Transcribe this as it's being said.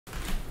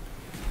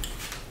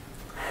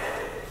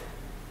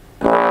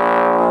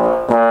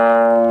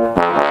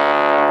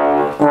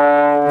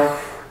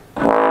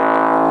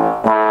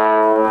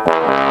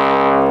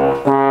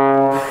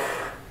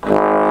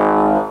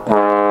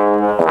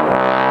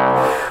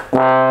Little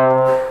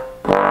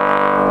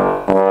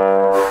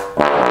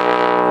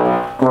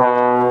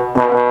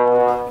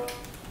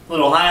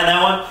high on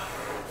that one.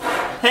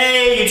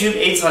 Hey YouTube,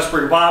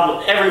 8/BurgerBob,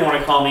 whatever you want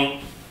to call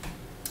me.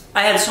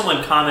 I had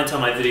someone comment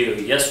on my video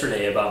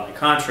yesterday about my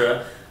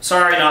Contra.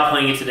 Sorry, not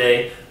playing it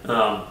today.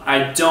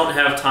 I don't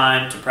have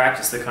time to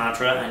practice the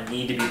Contra. I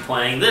need to be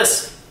playing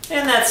this,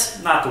 and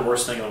that's not the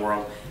worst thing in the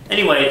world.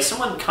 Anyway,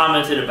 someone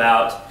commented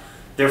about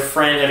their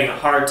friend having a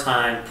hard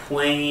time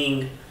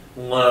playing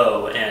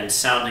low and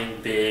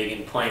sounding big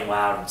and playing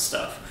loud and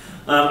stuff.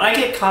 I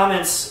get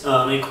comments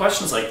and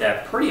questions like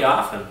that pretty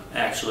often,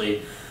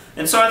 actually.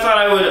 And so I thought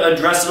I would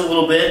address it a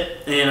little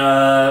bit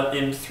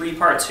in 3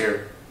 parts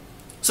here.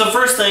 So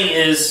first thing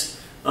is,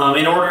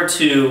 in order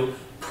to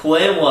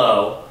play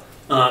low,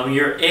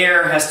 your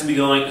air has to be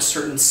going a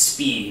certain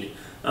speed.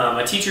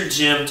 My teacher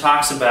Jim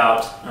talks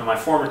about, my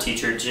former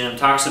teacher Jim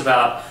talks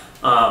about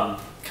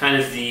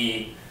kind of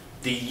the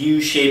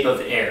U shape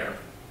of air.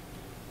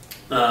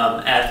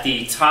 At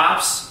the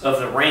tops of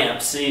the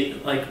ramp, see,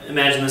 like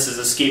imagine this is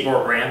a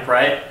skateboard ramp,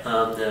 right?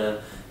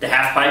 The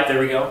half pipe, there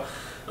we go.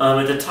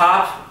 At the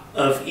top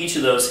of each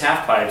of those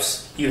half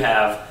pipes, you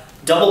have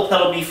double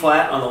pedal B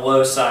flat on the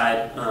low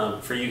side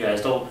for you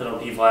guys, double pedal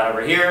B flat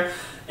over here,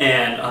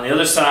 and on the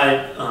other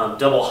side,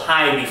 double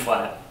high B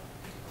flat,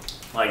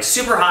 like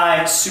super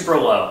high, super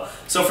low.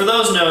 So for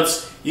those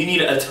notes, you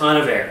need a ton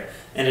of air.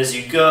 And as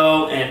you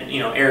go, and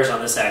air is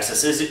on this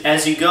axis,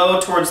 as you go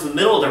towards the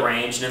middle of the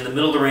range, and in the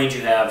middle of the range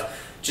you have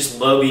just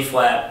low B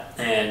flat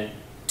and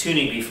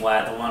tuning B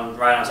flat, the one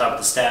right on top of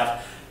the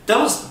staff,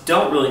 those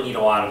don't really need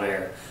a lot of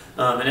air.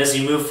 And as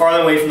you move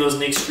farther away from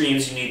those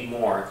extremes, you need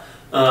more.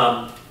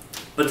 But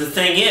the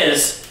thing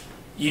is,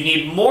 you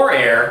need more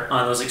air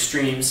on those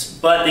extremes,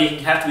 but they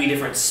have to be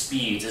different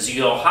speeds. As you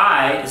go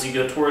high, as you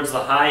go towards the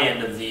high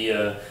end of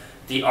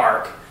the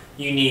arc,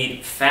 you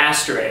need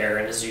faster air,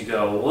 and as you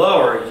go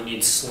lower, you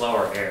need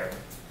slower air.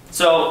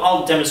 So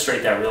I'll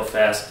demonstrate that real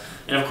fast.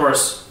 And of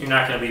course, you're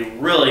not going to be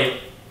really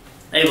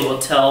able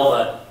to tell,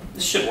 but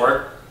this should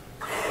work.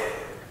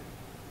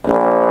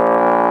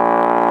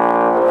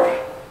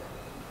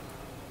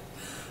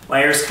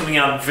 My air is coming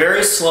out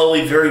very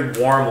slowly, very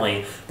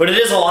warmly, but it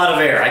is a lot of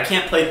air. I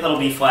can't play pedal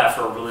B flat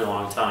for a really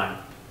long time.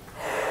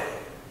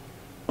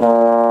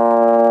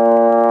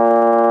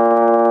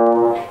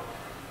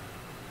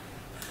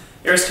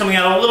 Air is coming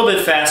out a little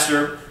bit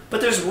faster,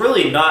 but there's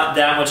really not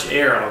that much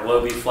air on a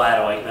low B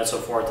flat like Mezzo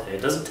Forte.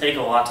 It doesn't take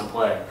a lot to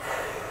play.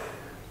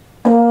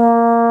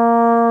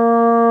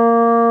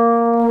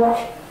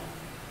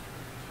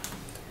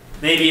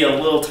 Maybe a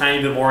little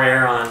tiny bit more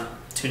air on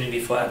tuning B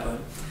flat, but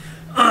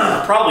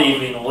probably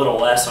even a little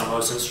less on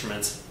most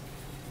instruments.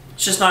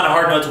 It's just not a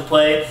hard note to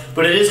play,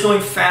 but it is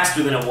going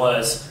faster than it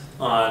was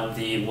on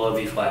the low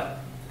B flat.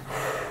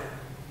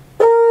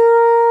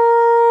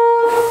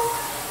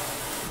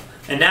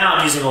 And now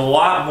I'm using a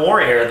lot more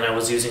air than I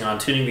was using on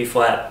tuning B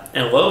flat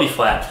and low B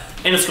flat,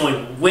 and it's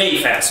going way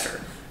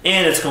faster,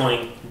 and it's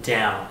going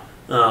down.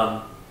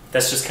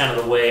 That's just kind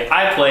of the way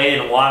I play,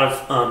 and a lot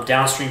of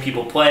downstream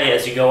people play.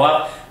 As you go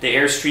up, the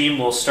airstream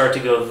will start to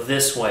go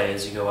this way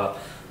as you go up.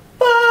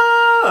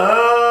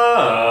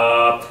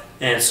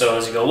 And so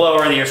as you go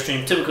lower, the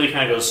airstream typically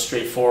kind of goes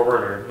straight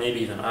forward or maybe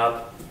even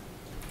up.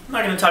 I'm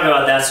not going to talk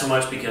about that so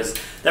much because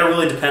that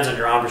really depends on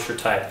your embouchure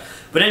type.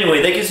 But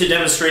anyway, that gives you a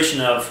demonstration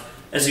of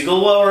as you go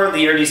lower,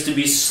 the air needs to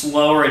be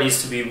slower, it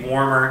needs to be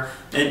warmer,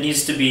 and it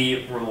needs to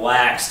be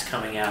relaxed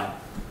coming out.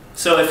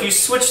 So if you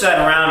switch that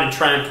around and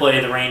try and play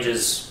the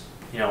ranges,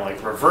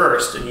 like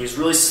reversed, and use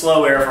really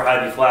slow air for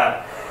high B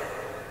flat,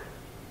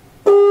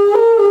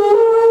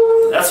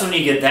 that's when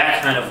you get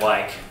that kind of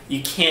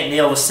you can't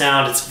nail the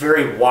sound. It's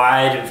very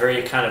wide and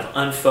very kind of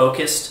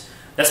unfocused.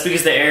 That's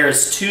because the air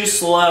is too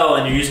slow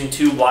and you're using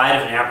too wide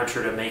of an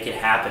aperture to make it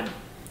happen.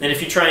 And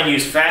if you try and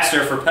use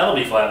faster for pedal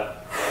B flat,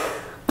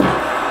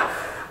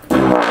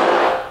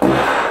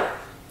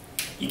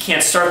 you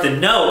can't start the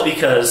note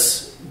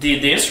because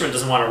the instrument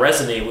doesn't want to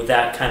resonate with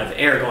that kind of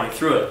air going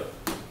through it.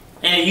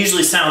 And it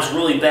usually sounds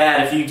really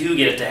bad if you do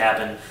get it to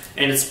happen,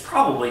 and it's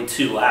probably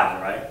too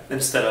loud, right?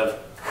 Instead of,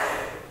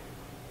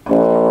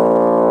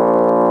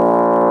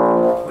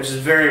 which is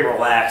very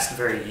relaxed,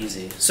 very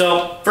easy.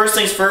 So first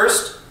things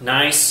first,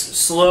 nice,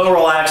 slow,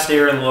 relaxed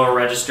air in the lower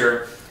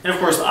register, and of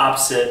course the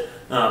opposite,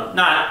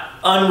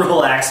 not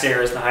unrelaxed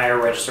air is the higher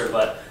register,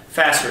 but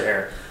faster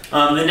air.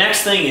 The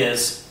next thing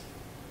is,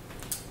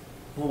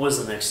 what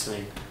was the next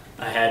thing?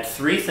 I had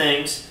 3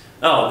 things.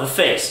 Oh, the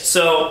face.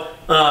 So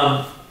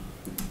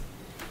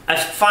I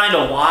find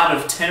a lot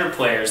of tenor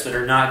players that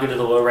are not good at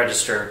the low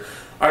register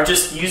are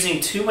just using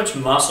too much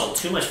muscle,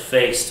 too much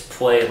face to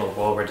play the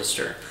low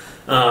register.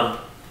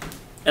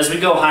 As we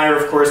go higher,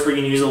 of course, we're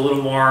going to use a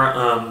little more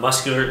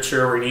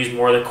musculature. We're going to use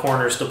more of the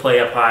corners to play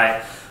up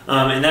high.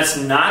 And that's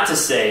not to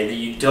say that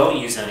you don't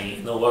use any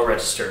in the low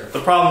register. The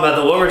problem about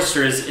the low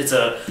register is it's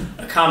a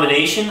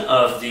combination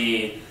of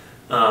the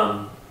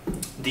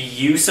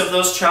use of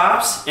those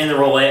chops and the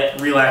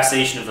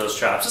relaxation of those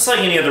chops. It's like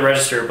any other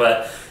register,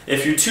 but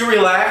if you're too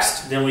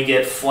relaxed, then we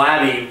get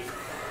flabby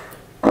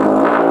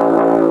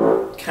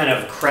kind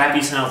of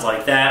crappy sounds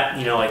like that,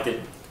 you know, like the,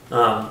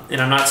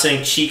 and I'm not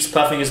saying cheeks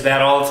puffing is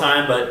bad all the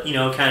time, but, you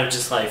know, kind of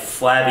just like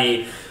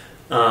flabby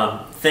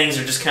things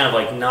are just kind of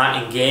like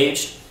not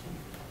engaged.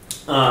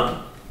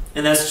 And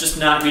that's just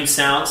not good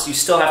sounds. You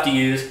still have to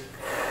use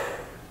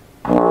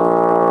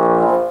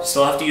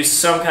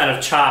some kind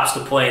of chops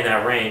to play in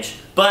that range.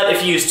 But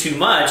if you use too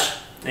much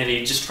and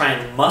you just try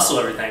and muscle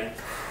everything,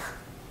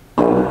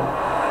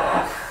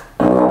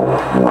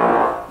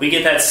 we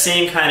get that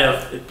same kind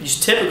of,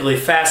 typically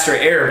faster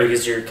air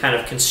because you're kind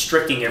of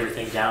constricting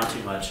everything down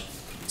too much.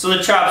 So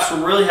the chops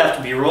really have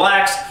to be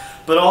relaxed,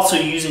 but also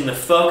using the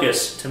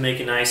focus to make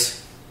a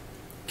nice,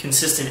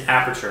 consistent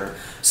aperture.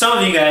 Some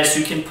of you guys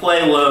who can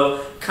play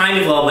low, kind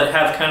of low, but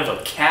have kind of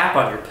a cap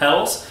on your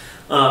pedals,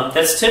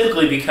 that's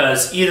typically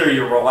because either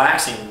you're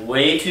relaxing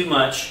way too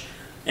much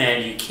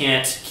and you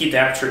can't keep the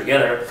aperture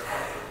together,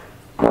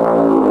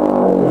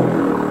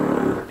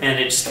 and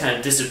it just kind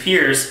of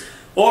disappears,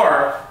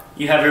 or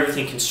you have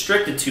everything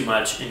constricted too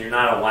much and you're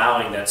not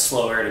allowing that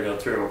slow air to go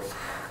through.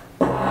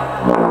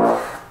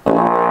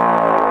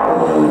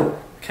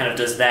 Kind of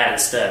does that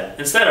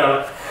instead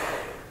of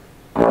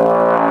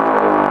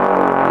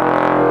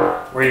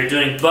where you're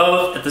doing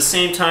both at the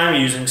same time,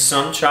 using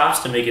some chops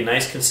to make a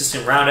nice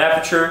consistent round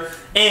aperture,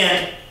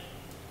 and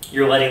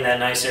you're letting that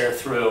nice air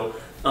through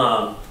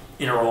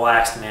in a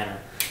relaxed manner.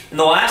 And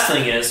the last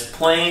thing is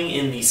playing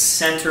in the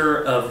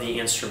center of the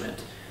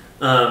instrument.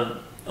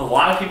 A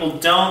lot of people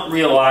don't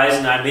realize,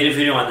 and I made a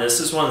video on this,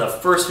 this is one of the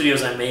first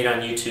videos I made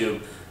on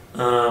YouTube,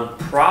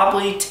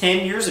 probably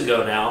 10 years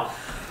ago now,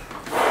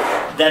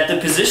 that the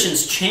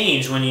positions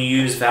change when you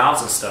use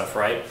valves and stuff,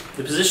 right?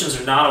 The positions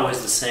are not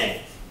always the same.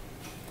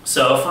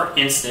 So, for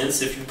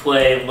instance, if you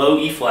play low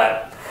E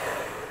flat,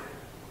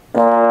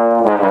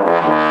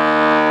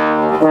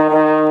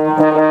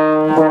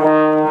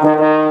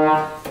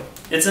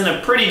 it's in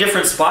a pretty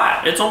different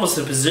spot. It's almost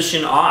a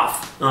position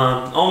off,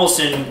 almost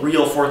in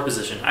real fourth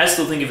position. I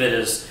still think of it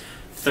as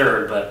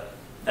third, but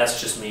that's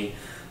just me.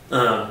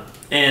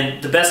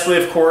 And the best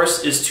way, of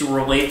course, is to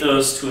relate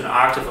those to an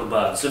octave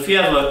above. So if you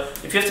have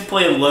to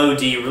play a low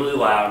D really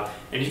loud,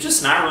 and you're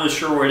just not really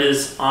sure where it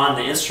is on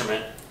the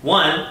instrument,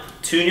 one,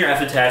 tune your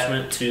F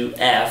attachment to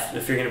F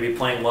if you're going to be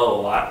playing low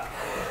a lot.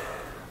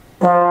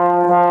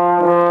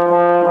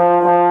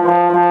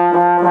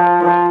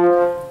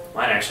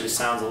 Mine actually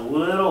sounds a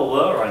little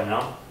low right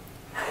now.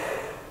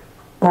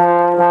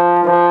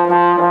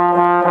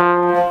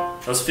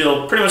 Those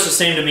feel pretty much the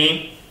same to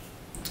me.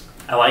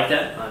 I like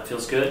that. It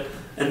feels good.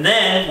 And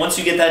then, once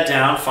you get that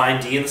down,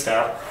 find D in the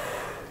style.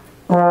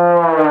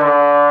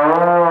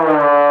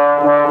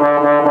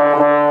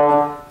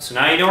 So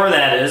now you know where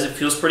that is. It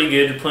feels pretty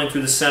good. You're playing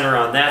through the center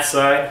on that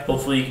side.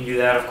 Hopefully you can do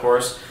that, of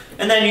course.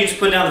 And then you just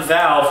put down the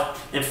valve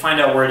and find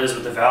out where it is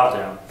with the valve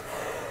down.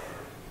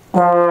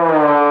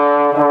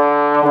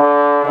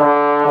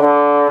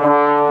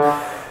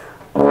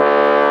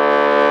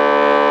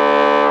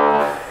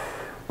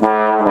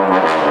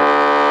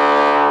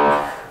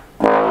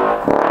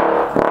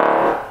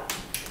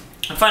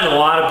 I find a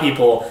lot of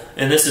people,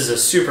 and this is a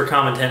super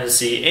common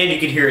tendency, and you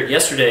could hear it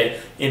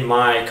yesterday in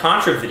my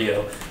contra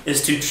video,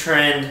 is to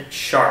trend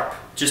sharp.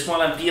 Just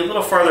want to be a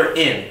little farther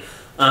in.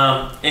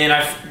 And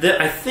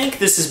I think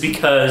this is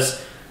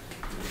because,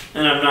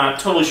 and I'm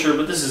not totally sure,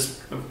 but this is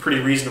a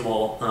pretty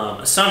reasonable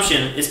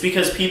assumption, it's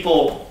because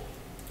people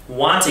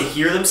want to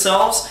hear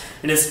themselves,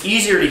 and it's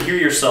easier to hear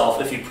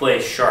yourself if you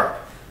play sharp.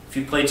 If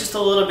you play just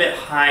a little bit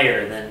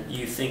higher than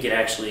you think it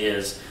actually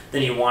is,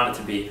 than you want it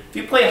to be. If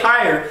you play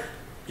higher,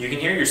 you can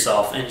hear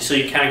yourself, and so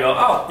you kind of go,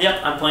 oh,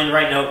 yep, I'm playing the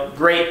right note,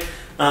 great.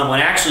 When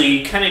actually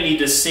you kind of need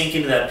to sink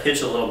into that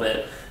pitch a little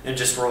bit and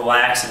just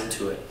relax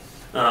into it.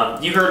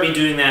 You heard me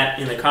doing that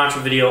in the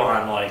contra video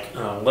on like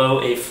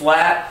low A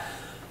flat.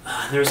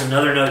 There's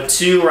another note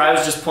too where I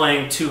was just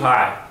playing too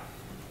high.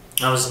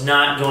 I was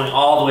not going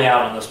all the way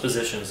out on those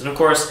positions. And of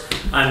course,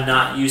 I'm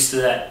not used to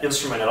that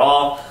instrument at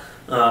all,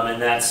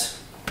 and that's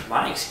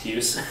my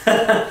excuse.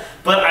 But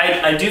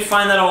I do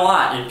find that a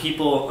lot, and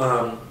people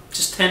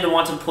just tend to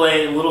want to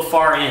play a little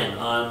far in.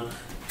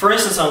 For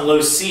instance, on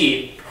low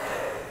C,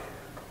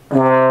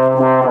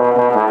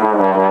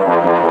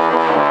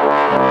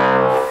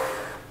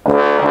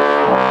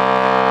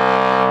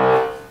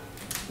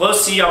 low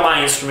C on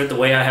my instrument, the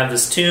way I have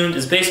this tuned,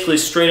 is basically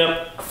straight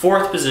up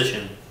fourth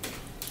position.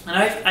 And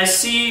I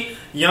see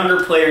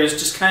younger players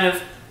just kind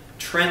of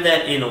trend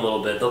that in a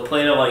little bit. They'll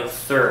play to like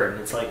third,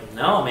 and it's like,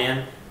 no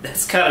man,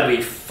 that's gotta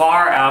be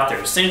far out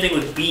there. Same thing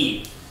with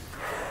B.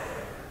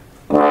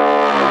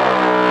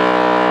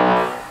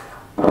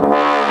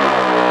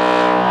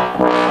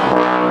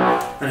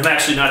 And I'm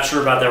actually not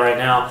sure about that right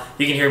now.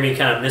 You can hear me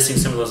kind of missing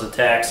some of those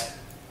attacks,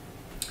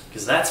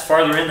 because that's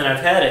farther in than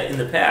I've had it in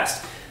the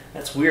past.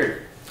 That's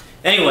weird.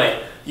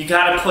 Anyway, you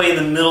got to play in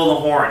the middle of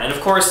the horn. And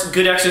of course,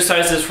 good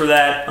exercises for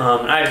that,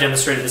 and I've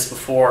demonstrated this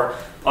before,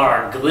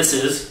 are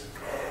glisses.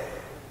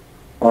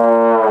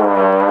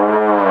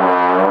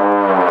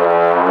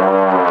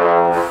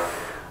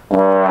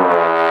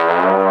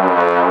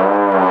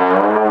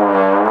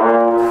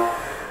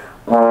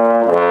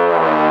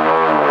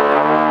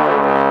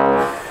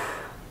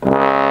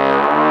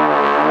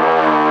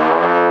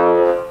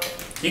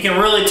 You can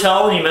really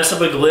tell when you mess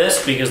up a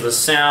gliss because the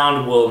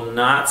sound will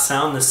not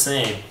sound the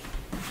same.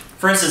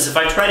 For instance, if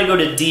I try to go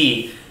to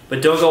D,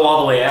 but don't go all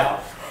the way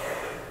out,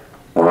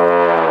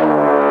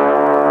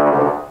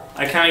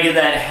 I kind of get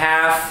that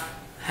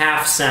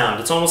half sound.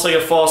 It's almost like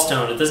a false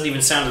tone. It doesn't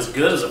even sound as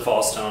good as a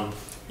false tone.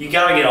 You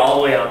gotta get all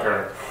the way out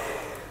there.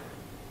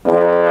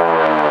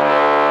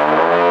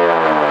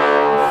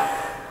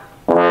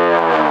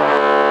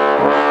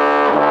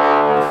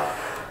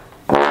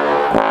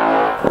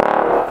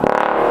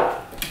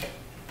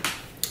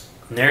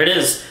 And there it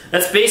is.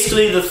 That's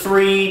basically the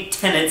 3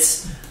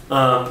 tenets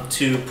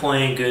to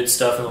playing good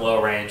stuff in the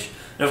low range.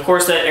 And of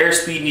course that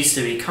airspeed needs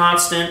to be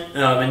constant.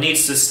 It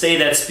needs to stay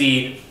that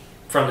speed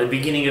from the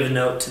beginning of the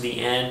note to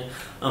the end.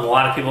 A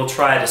lot of people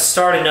try to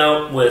start a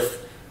note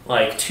with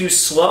like too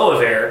slow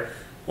of air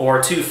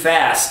or too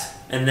fast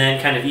and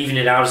then kind of even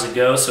it out as it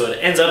goes, so it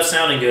ends up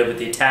sounding good but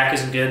the attack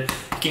isn't good.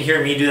 You can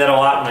hear me do that a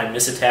lot when I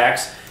miss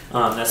attacks.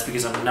 That's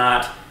because I'm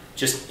not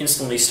just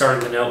instantly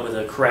starting the note with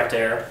a correct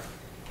air.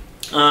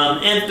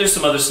 And there's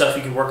some other stuff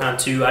you can work on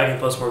too. I can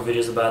post more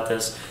videos about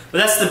this. But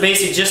that's the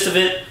basic gist of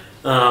it.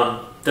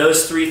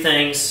 Those 3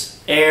 things: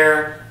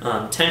 air,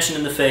 tension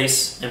in the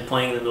face, and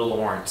playing in the middle of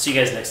the horn. See you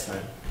guys next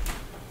time.